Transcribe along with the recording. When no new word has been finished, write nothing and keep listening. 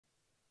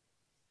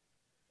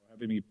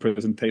giving me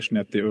presentation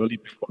at the early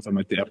because I'm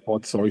at the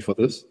airport. Sorry for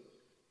this.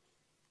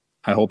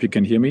 I hope you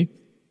can hear me.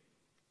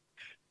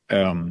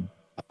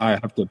 I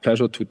have the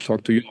pleasure to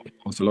talk to you.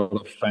 There's a lot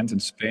of friends in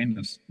Spain.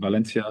 There's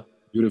Valencia,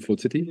 beautiful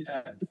city.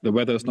 The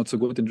weather is not so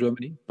good in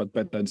Germany, but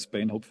better in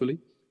Spain, hopefully.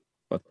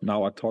 But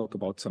now I talk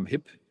about some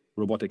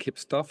robotic hip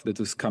stuff that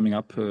is coming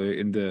up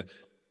in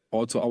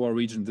also our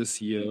region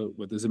this year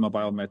with the Zimmer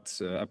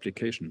Biomet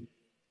application.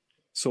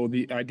 So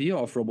the idea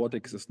of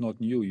robotics is not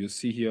new. You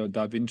see here,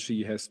 Da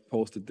Vinci has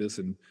posted this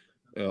in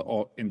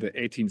the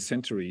 18th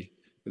century.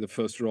 The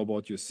first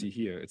robot you see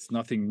here. It's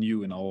nothing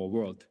new in our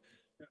world.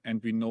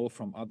 And we know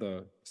from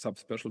other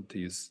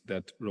subspecialties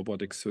that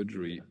robotic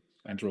surgery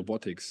and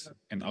robotics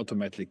and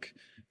automatic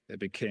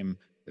became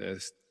a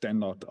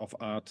standard of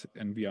art,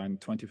 and we are in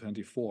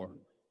 2024.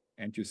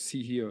 And you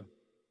see here,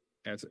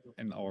 as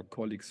in our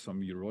colleagues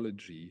from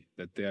urology,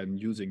 that they are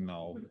using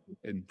now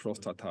in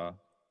prostata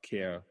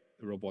care.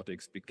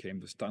 Robotics became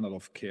the standard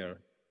of care,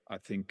 I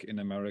think, in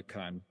America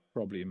and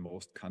probably in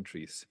most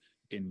countries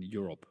in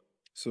Europe.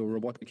 So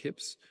robotic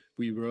hips,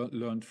 we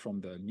learned from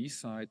the knee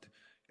side.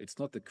 It's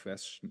not the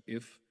question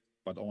if,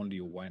 but only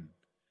when.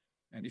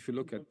 And if you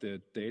look at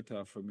the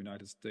data from the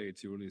United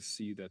States, you really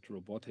see that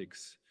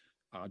robotics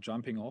are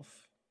jumping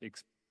off,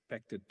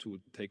 expected to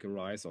take a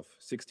rise of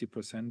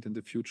 60% in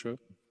the future,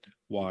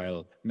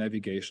 while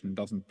navigation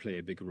doesn't play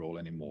a big role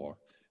anymore,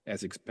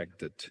 as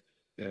expected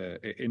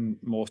in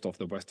most of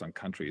the Western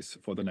countries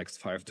for the next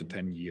 5 to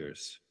 10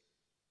 years.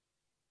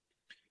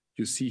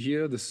 You see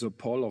here, this is a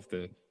poll of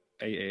the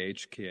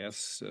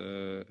AAHKS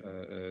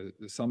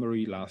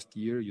summary last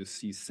year. You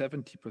see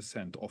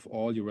 70% of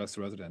all US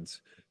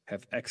residents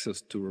have access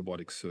to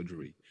robotic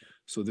surgery.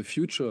 So the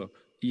future,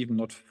 even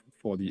not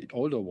for the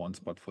older ones,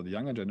 but for the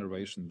younger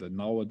generation, the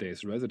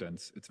nowadays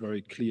residents, it's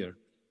very clear.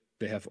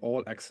 They have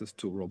all access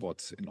to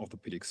robots in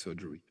orthopedic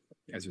surgery,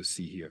 as you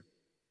see here.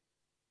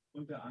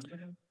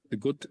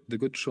 The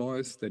good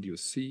choice that you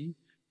see,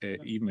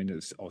 even in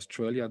this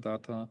Australia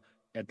data,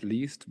 at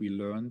least we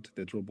learned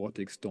that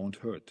robotics don't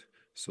hurt.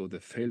 So the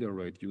failure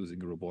rate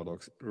using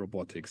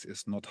robotics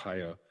is not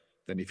higher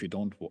than if you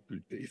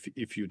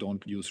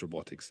don't use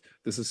robotics.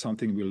 This is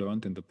something we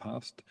learned in the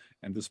past,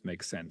 and this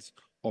makes sense.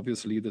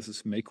 Obviously, this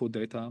is Mako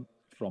data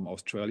from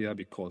Australia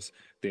because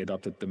they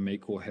adopted the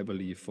Mako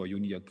heavily for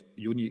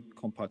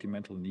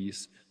unicompartmental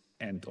knees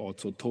and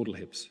also total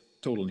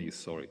knees,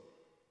 sorry.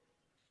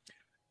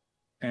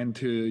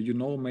 And you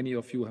know, many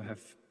of you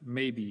have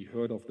maybe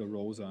heard of the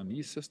Rosa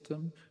knee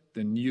system.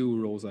 The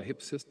new Rosa hip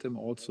system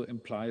also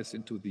implies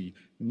into the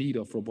need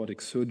of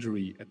robotic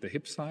surgery at the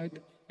hip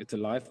side. It's a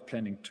life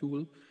planning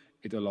tool.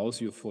 It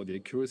allows you for the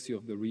accuracy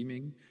of the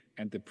reaming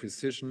and the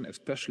precision,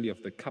 especially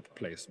of the cup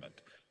placement,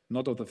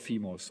 not of the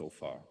femur so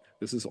far.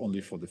 This is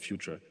only for the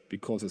future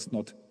because it's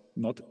not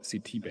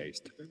CT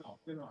based.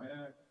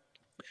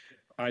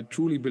 I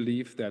truly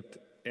believe that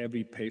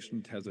every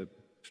patient has a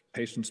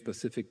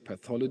patient-specific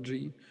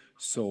pathology.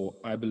 So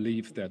I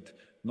believe that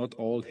not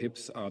all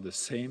hips are the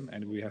same,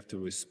 and we have to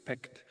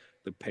respect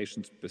the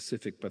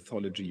patient-specific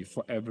pathology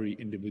for every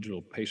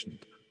individual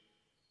patient.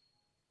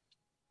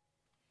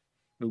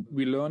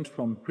 We learned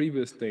from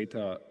previous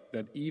data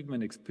that even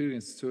an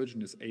experienced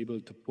surgeon is able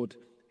to put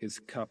his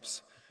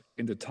cups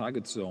in the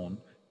target zone,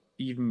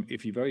 even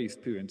if he's very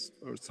experienced,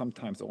 or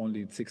sometimes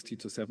only 60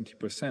 to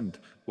 70%,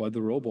 while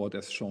the robot,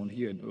 as shown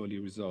here in early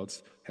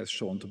results, has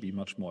shown to be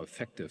much more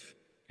effective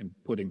in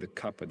putting the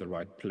cup at the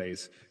right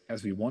place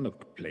as we want to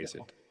place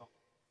it,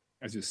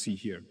 as you see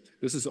here.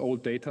 This is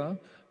old data,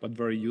 but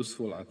very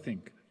useful, I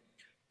think.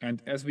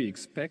 And as we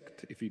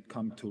expect, if we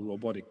come to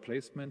robotic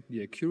placement,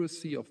 the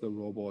accuracy of the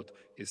robot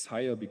is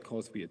higher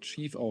because we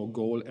achieve our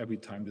goal every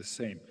time the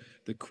same.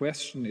 The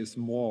question is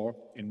more,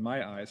 in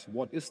my eyes,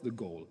 what is the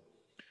goal?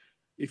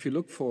 If you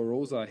look for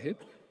Rosa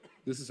hip,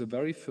 this is a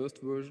very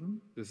first version.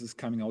 This is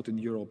coming out in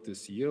Europe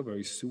this year,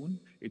 very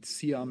soon. It's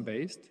C-arm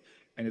based.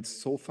 And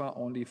it's so far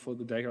only for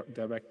the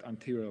direct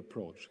anterior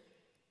approach.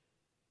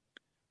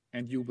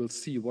 And you will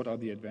see what are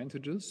the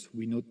advantages.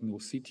 We need no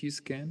CT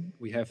scan.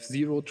 We have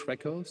 0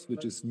 trackers,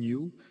 which is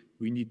new.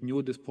 We need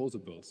new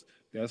disposables.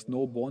 There's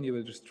no bony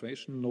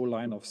registration, no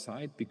line of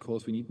sight,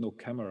 because we need no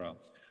camera.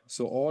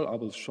 So all I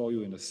will show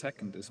you in a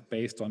second is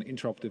based on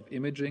intraoperative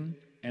imaging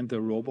and the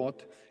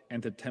robot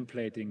and the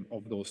templating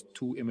of those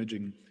two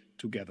imaging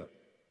together.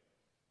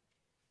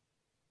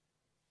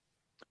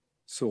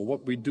 So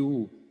what we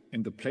do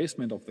in the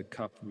placement of the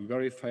cup, we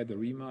verify the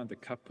reamer and the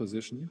cup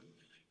position,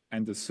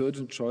 and the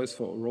surgeon choice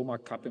for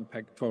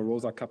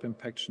Rosa cup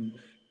impaction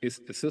is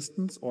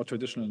assistance or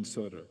traditional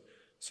inserter.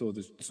 So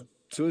the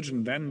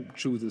surgeon then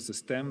chooses the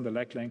stem, the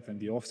leg length, and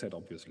the offset,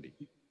 obviously.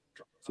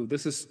 So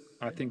this is,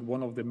 I think,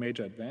 one of the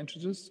major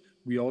advantages.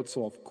 We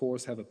also, of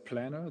course, have a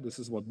planner. This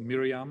is what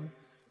Miriam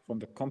from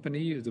the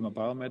company, Zimmer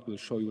Biomet, will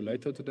show you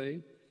later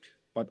today.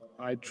 But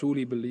I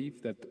truly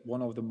believe that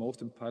one of the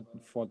most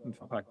important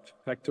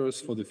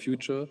factors for the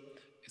future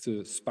is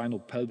a spinal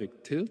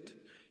pelvic tilt.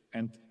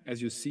 And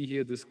as you see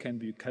here, this can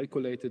be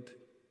calculated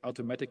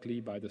automatically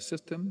by the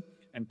system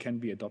and can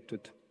be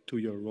adapted to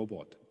your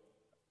robot.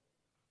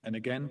 And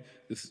again,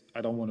 this,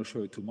 I don't want to show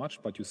you too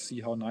much, but you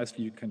see how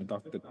nicely you can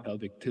adapt the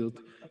pelvic tilt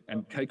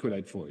and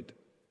calculate for it.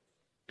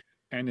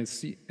 And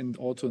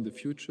also in the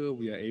future,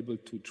 we are able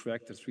to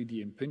track the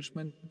 3D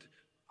impingement.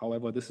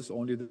 However, this is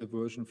only the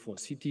version for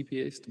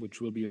CT-based,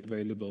 which will be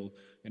available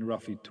in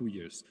roughly 2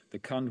 years. The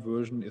current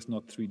version is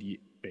not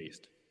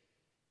 3D-based.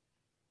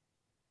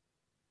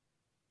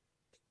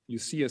 You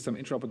see here some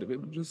intraoperative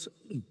images.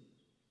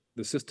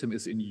 The system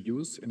is in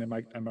use in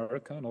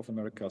America, North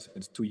America,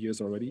 since 2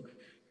 years already,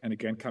 and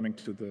again coming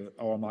to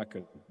our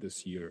market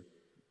this year.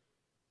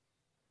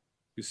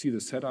 You see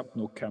the setup,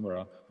 no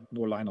camera,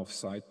 no line of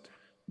sight,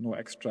 no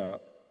extra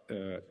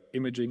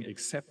imaging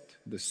except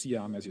the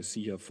C-arm, as you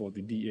see here, for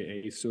the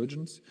DAA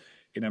surgeons.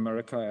 In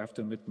America, I have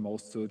to admit,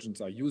 most surgeons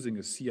are using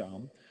a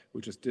C-arm,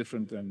 which is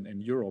different than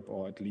in Europe,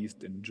 or at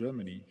least in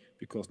Germany,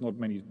 because not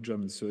many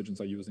German surgeons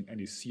are using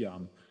any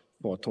C-arm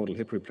for total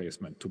hip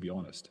replacement, to be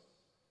honest.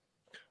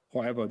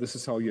 However, this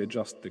is how you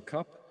adjust the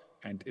cup,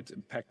 and it's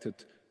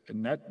impacted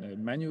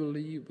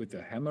manually with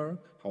a hammer.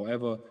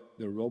 However,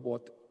 the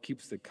robot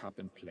keeps the cup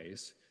in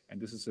place, and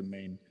this is the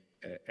main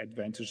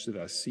advantage that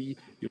I see.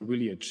 You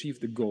really achieve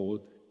the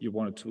goal you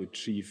wanted to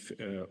achieve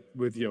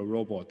with your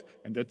robot,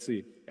 and that's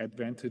the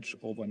advantage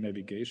over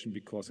navigation,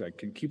 because I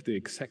can keep the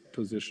exact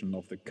position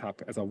of the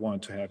cup as I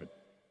wanted to have it.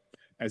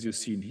 As you've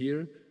seen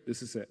here,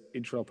 this is an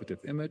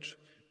intraoperative image,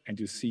 and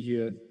you see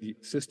here the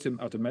system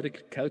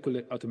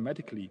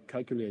automatically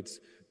calculates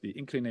the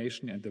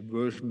inclination and the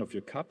version of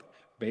your cup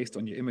based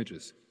on your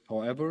images.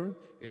 However,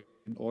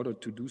 in order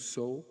to do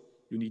so,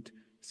 you need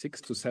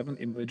 6 to 7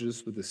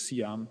 images with the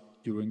C-arm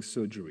during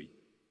surgery.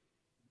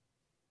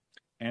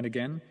 And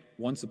again,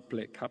 once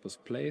the cup is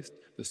placed,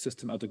 the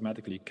system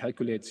automatically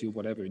calculates you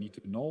whatever you need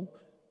to know,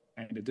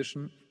 and in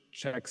addition,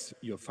 checks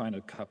your final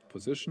cup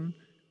position.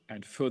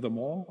 And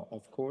furthermore,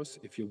 of course,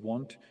 if you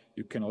want,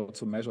 you can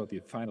also measure the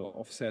final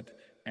offset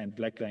and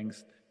leg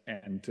length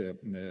and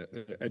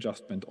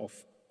adjustment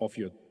of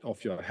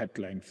your head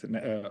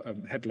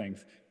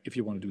length if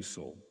you want to do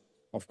so.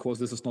 Of course,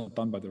 this is not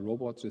done by the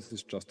robot. This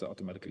is just the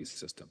automatically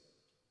system.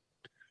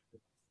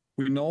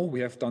 We know we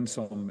have done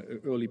some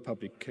early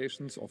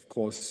publications. Of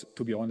course,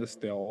 to be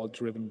honest, they are all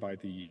driven by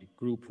the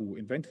group who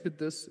invented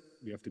this.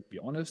 We have to be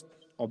honest.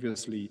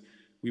 Obviously,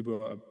 we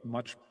were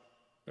much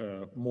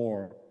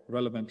more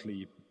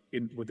relevantly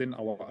within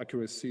our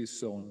accuracy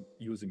zone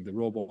using the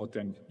robot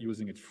than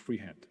using it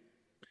freehand.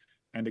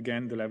 And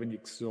again, the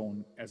Levendick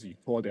zone, as we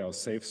call our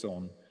safe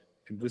zone,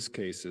 in this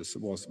case,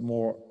 was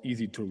more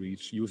easy to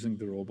reach using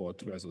the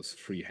robot versus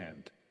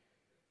freehand.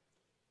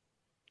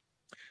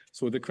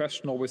 So the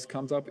question always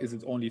comes up, is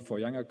it only for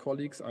younger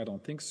colleagues? I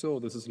don't think so.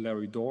 This is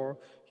Larry Dorr.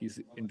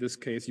 He's, in this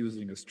case,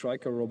 using a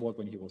Stryker robot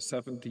when he was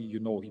 70. You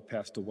know, he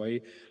passed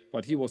away,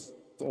 but he was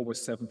always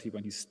 70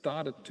 when he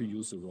started to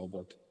use the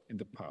robot in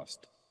the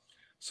past.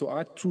 So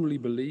I truly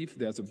believe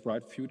there's a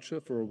bright future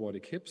for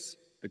robotic hips.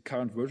 The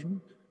current version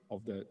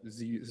of the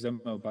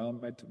Zimmer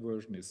Biomed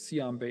version is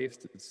C-arm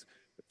based. It's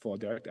for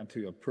direct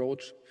anterior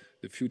approach.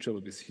 The future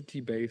will be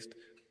CT based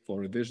for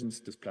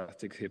revisions,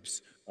 dysplastic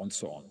hips, and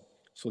so on.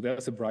 So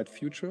there's a bright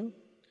future,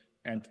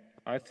 and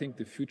I think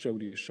the future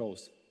really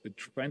shows the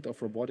trend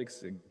of robotics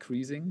is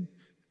increasing.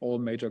 All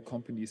major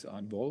companies are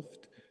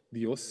involved. The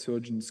US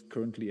surgeons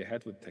currently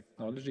ahead with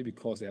technology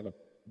because they have a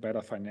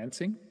better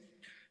financing.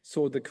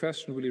 So the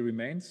question really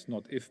remains,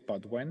 not if,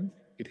 but when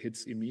it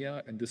hits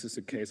EMEA, and this is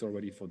the case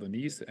already for the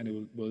knees, and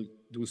it will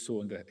do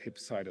so on the hip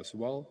side as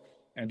well.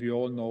 And we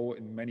all know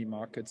in many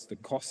markets, the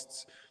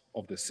costs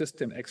of the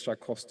system, extra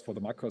costs for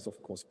the macros,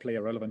 of course, play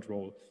a relevant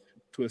role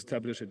to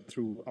establish it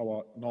through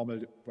our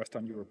normal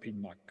Western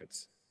European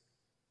markets.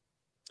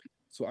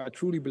 So I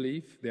truly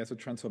believe there's a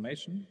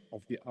transformation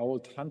of the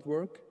old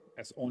handwork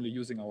as only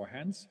using our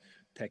hands,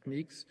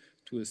 techniques,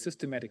 to a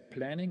systematic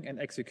planning and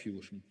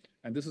execution.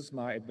 And this is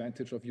my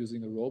advantage of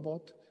using a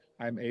robot.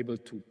 I'm able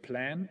to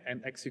plan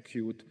and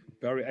execute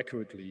very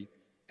accurately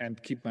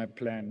and keep my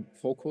plan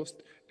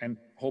focused and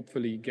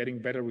hopefully getting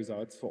better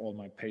results for all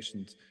my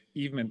patients,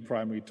 even in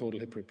primary total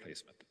hip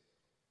replacement.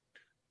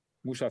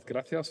 Muchas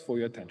gracias for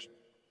your attention.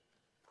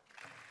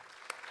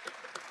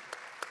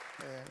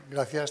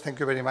 Gracias, thank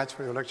you very much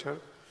for your lecture.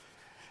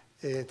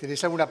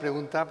 ¿Tenéis alguna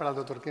pregunta para el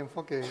doctor Kendoff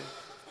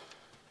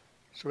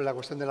sobre la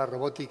cuestión de la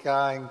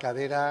robótica en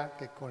cadera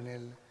que con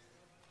el...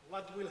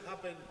 What will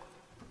happen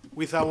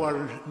with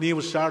our new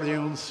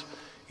surgeons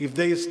if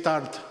they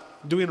start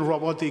doing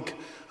robotic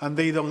and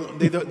they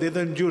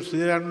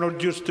are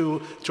not used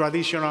to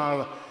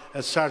traditional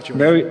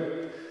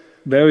surgery?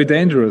 Very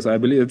dangerous, I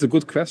believe. It's a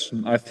good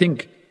question. I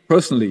think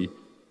personally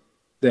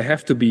they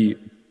have to be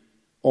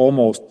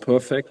almost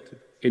perfect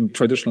in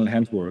traditional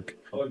handwork.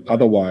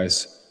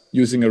 Otherwise,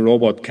 using a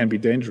robot can be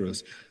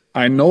dangerous.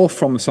 I know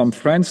from some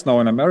friends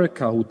now in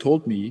America who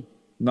told me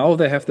now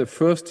they have the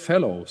first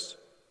fellows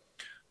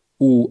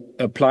who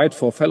applied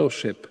for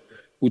fellowship,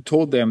 who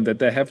told them that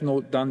they have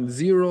done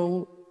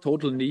 0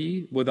 total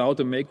knee without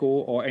a Mako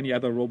or any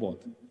other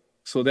robot.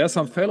 So there are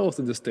some fellows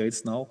in the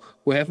States now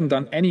who haven't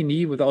done any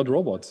knee without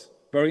robots.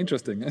 Very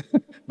interesting,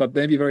 but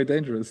maybe very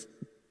dangerous.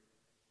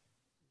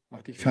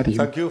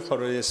 Thank you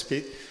for your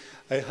speech.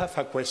 I have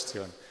a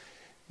question.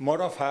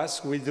 More of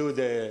us, we do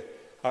the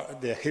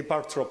hip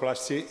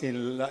arthroplasty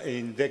in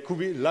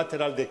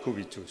lateral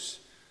decubitus.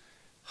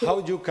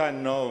 How you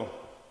can know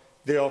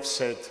the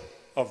offset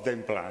of the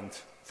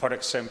implant, for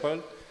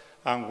example,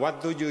 and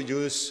what do you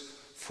use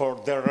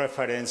for the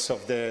reference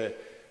of the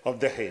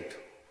hip?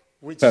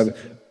 Do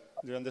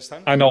you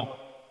understand? I know.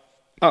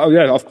 Oh,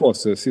 yeah, of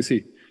course,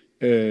 CC.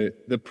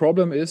 The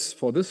problem is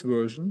for this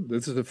version,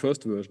 this is the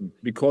first version,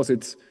 because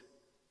it's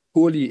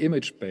poorly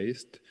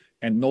image-based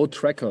and no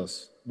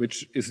trackers,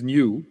 which is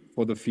new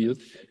for the field.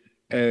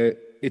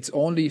 It's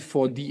only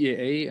for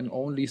DAA and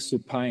only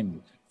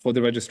supine for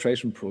the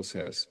registration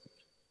process.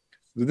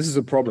 So this is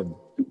a problem.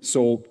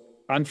 So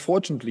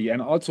unfortunately,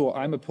 and also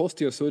I'm a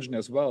posterior surgeon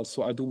as well,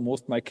 so I do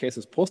most of my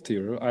cases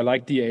posterior. I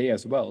like DAA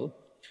as well.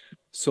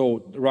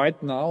 So right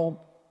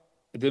now,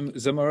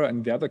 Zimmer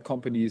and the other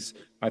companies,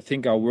 I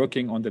think, are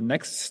working on the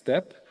next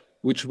step,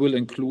 which will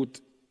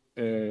include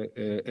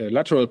a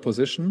lateral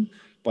position.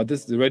 But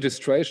the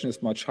registration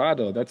is much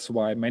harder. That's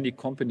why many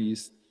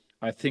companies,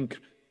 I think,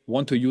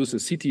 want to use a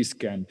CT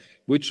scan,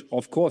 which,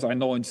 of course, I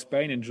know in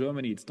Spain and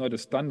Germany, it's not a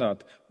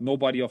standard.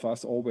 Nobody of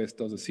us always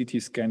does a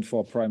CT scan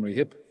for primary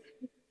hip.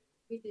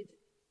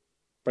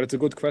 But it's a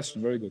good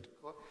question, very good.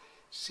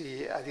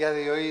 Sí, a día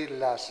de hoy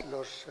la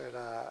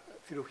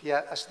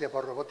cirugía asistida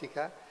por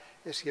robótica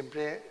es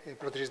siempre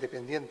prótesis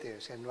dependiente, o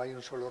sea, no hay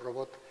un solo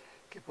robot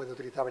que puede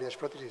utilizar varias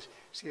prótesis.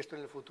 Si esto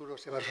en el futuro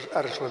se va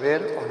a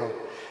resolver o no.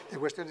 The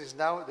question is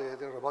now,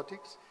 the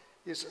robotics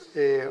is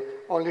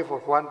only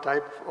for one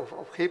type of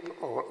hip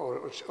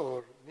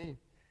or knee.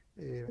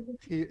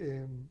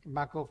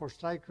 Mako for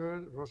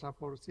striker, Rosa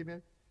for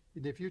Zimmer.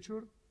 In the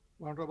future,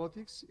 one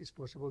robotics is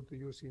possible to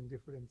use in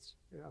different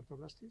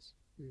arthroplasties,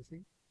 do you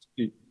think?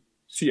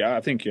 See,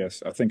 I think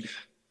yes. I think,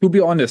 to be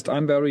honest,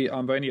 I'm very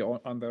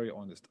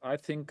honest. I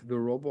think the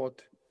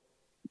robot,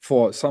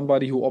 for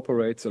somebody who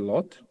operates a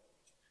lot,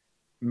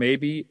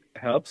 maybe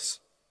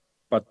helps,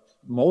 but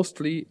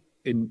mostly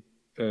in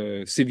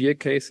severe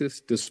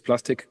cases,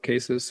 dysplastic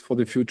cases for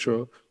the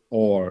future,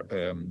 or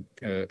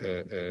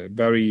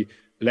very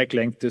leg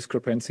length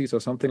discrepancies or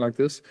something like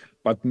this.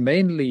 But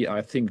mainly,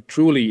 I think,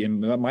 truly,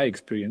 in my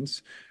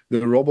experience,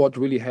 the robot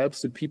really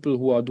helps the people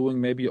who are doing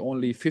maybe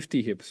only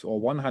 50 hips or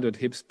 100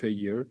 hips per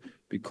year,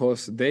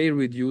 because they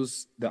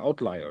reduce the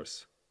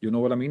outliers. You know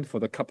what I mean? For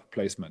the cup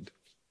placement.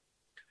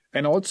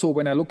 And also,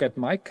 when I look at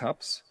my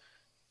cups,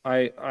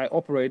 I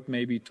operate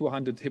maybe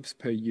 200 hips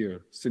per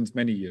year since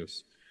many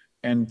years.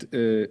 And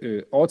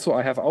also,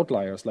 I have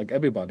outliers like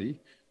everybody.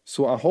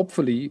 So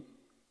hopefully,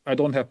 I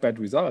don't have bad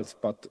results,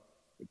 but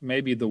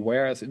maybe the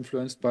wear is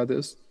influenced by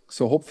this.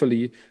 So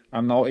hopefully,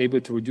 I'm now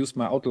able to reduce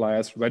my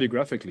outliers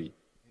radiographically.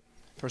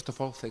 First of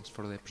all, thanks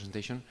for the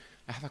presentation.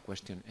 I have a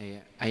question.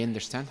 I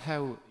understand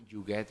how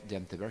you get the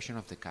anteversion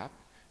of the cap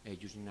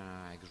using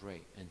an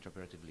X-ray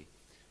intraoperatively,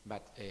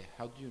 but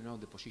how do you know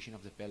the position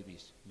of the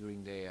pelvis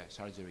during the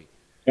surgery?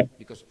 Yeah.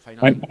 Because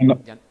finally,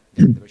 the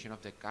anteversion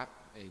of the cap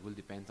will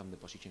depend on the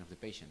position of the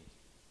patient.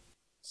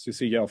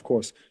 See, yeah, of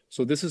course.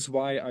 So this is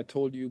why I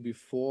told you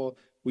before,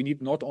 we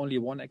need not only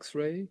one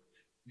X-ray,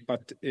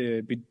 but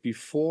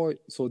before,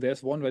 so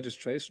there's one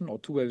registration or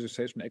two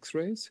registration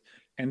X-rays,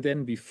 and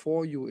then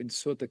before you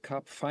insert the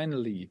cup,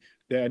 finally,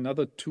 there are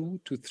another 2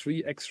 to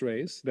 3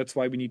 X-rays. That's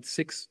why we need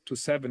 6 to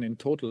 7 in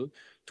total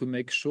to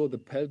make sure the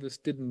pelvis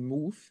didn't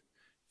move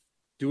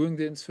during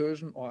the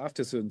insertion or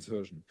after the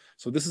insersion.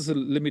 So this is a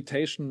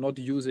limitation, not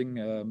using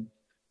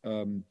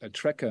a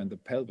tracker in the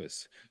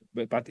pelvis.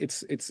 But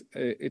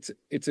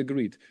it's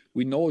agreed.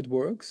 We know it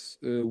works.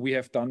 We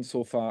have done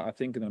so far, I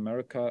think, in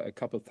America, a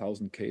couple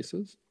thousand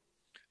cases.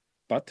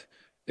 But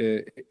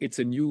it's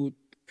a new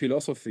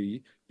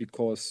philosophy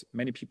because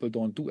many people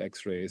don't do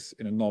X-rays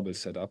in a normal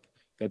setup.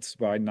 That's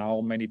why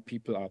now many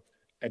people are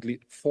at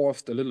least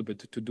forced a little bit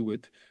to do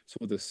it.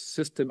 So the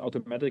system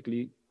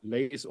automatically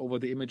lays over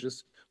the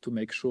images to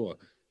make sure.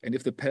 And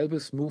if the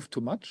pelvis moves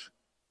too much,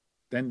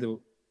 then the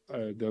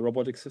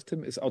robotic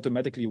system is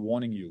automatically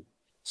warning you.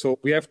 So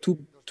we have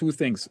two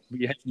things.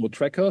 We have no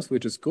trackers,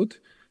 which is good,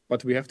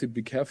 but we have to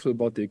be careful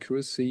about the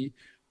accuracy.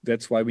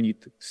 That's why we need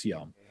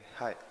C-arm.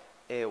 Hi.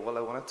 Well,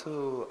 I wanted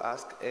to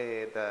ask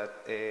that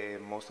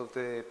most of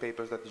the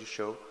papers that you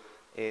show,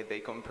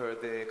 they compare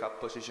the cap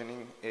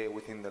positioning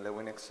within the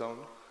Lewin zone,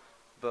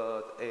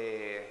 but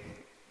there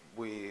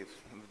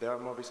are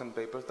more recent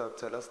papers that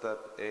tell us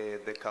that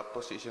the cap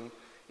position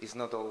is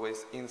not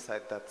always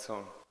inside that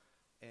zone.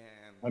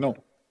 I know.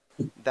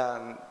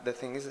 Then the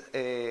thing is,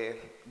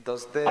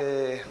 does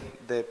the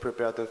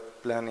preparative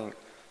planning,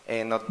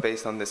 not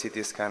based on the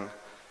CT scan,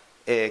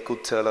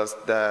 could tell us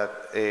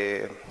that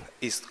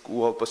is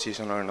well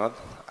positioned or not?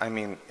 I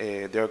mean,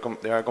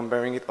 they are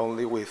comparing it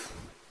only with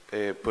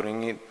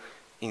putting it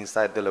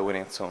inside the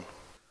Lewin zone.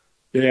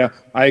 Yeah,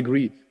 I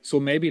agree. So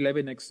maybe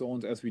Lewin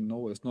zones, as we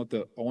know, is not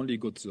the only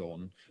good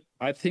zone.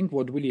 I think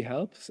what really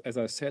helps, as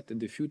I said, in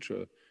the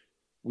future,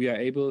 we are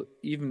able,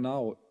 even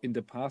now, in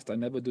the past, I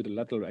never did a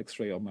lateral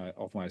X-ray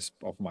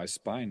of my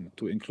spine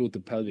to include the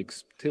pelvic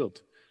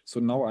tilt. So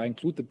now I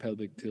include the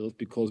pelvic tilt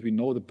because we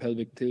know the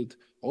pelvic tilt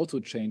also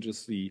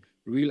changes the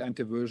real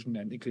anteversion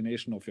and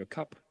inclination of your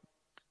cup.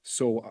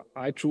 So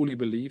I truly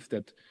believe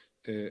that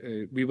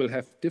we will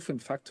have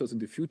different factors in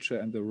the future,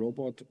 and the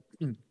robot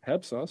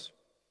helps us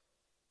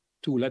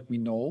to let me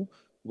know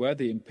where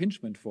the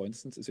impingement, for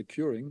instance, is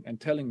occurring and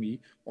telling me,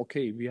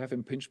 okay, we have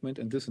impingement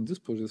in this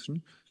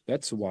position.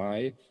 That's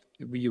why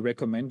we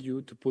recommend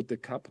you to put the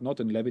cup not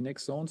in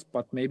Levinex zones,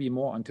 but maybe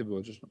more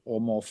anteversion or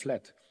more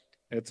flat.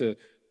 That's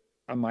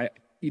my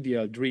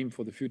ideal dream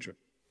for the future.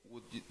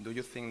 Do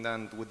you think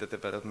that with the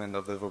development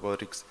of the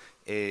robotics,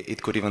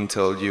 it could even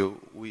tell you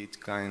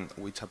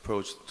which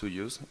approach to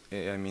use?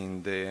 I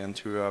mean, the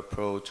anterior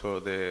approach or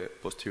the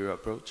posterior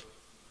approach?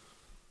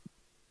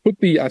 Could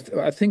be.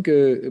 I think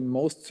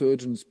most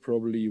surgeons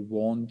probably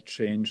won't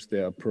change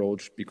their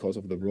approach because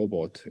of the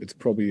robot. It's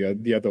probably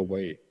the other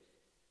way.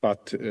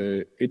 But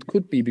it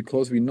could be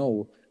because we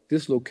know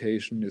this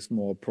location is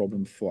more a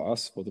problem for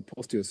us, for the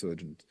posterior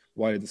surgeons,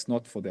 while it's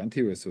not for the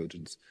anterior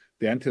surgeons.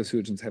 The anterior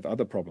surgeons have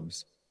other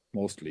problems,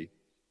 mostly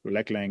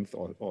leg length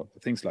or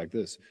things like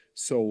this.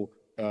 So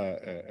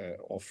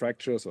or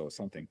fractures or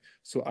something.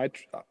 So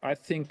I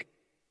think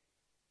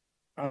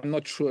I'm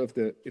not sure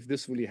if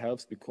this really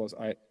helps, because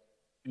I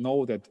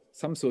know that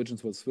some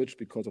surgeons will switch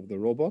because of the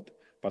robot,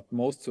 but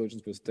most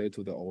surgeons will stay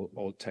to the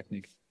old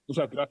technique.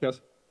 Muchas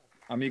gracias,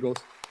 amigos.